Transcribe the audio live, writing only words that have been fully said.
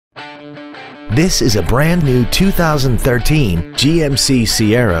This is a brand new 2013 GMC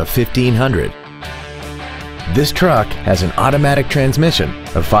Sierra 1500. This truck has an automatic transmission,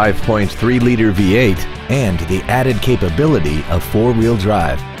 a 5.3-liter V8, and the added capability of four-wheel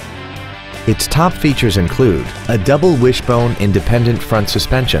drive. Its top features include a double wishbone independent front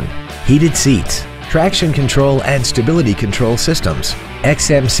suspension, heated seats, traction control and stability control systems,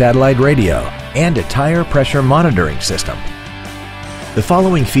 XM satellite radio, and a tire pressure monitoring system. The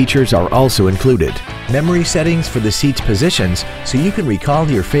following features are also included: memory settings for the seat's positions so you can recall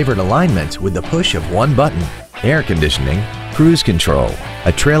your favorite alignments with the push of one button, air conditioning, cruise control,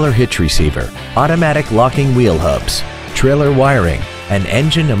 a trailer hitch receiver, automatic locking wheel hubs, trailer wiring, an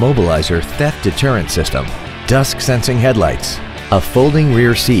engine immobilizer theft deterrent system, dusk sensing headlights, a folding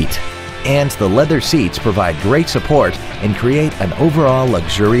rear seat, and the leather seats provide great support and create an overall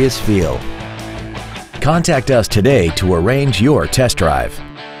luxurious feel. Contact us today to arrange your test drive.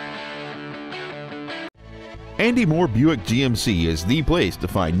 Andy Mohr Buick GMC is the place to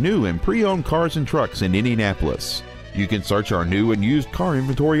find new and pre-owned cars and trucks in Indianapolis. You can search our new and used car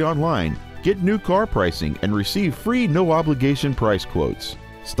inventory online, get new car pricing, and receive free no-obligation price quotes.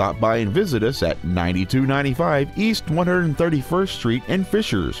 Stop by and visit us at 9295 East 131st Street in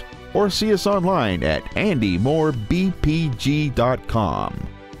Fishers, or see us online at andymohrbpg.com.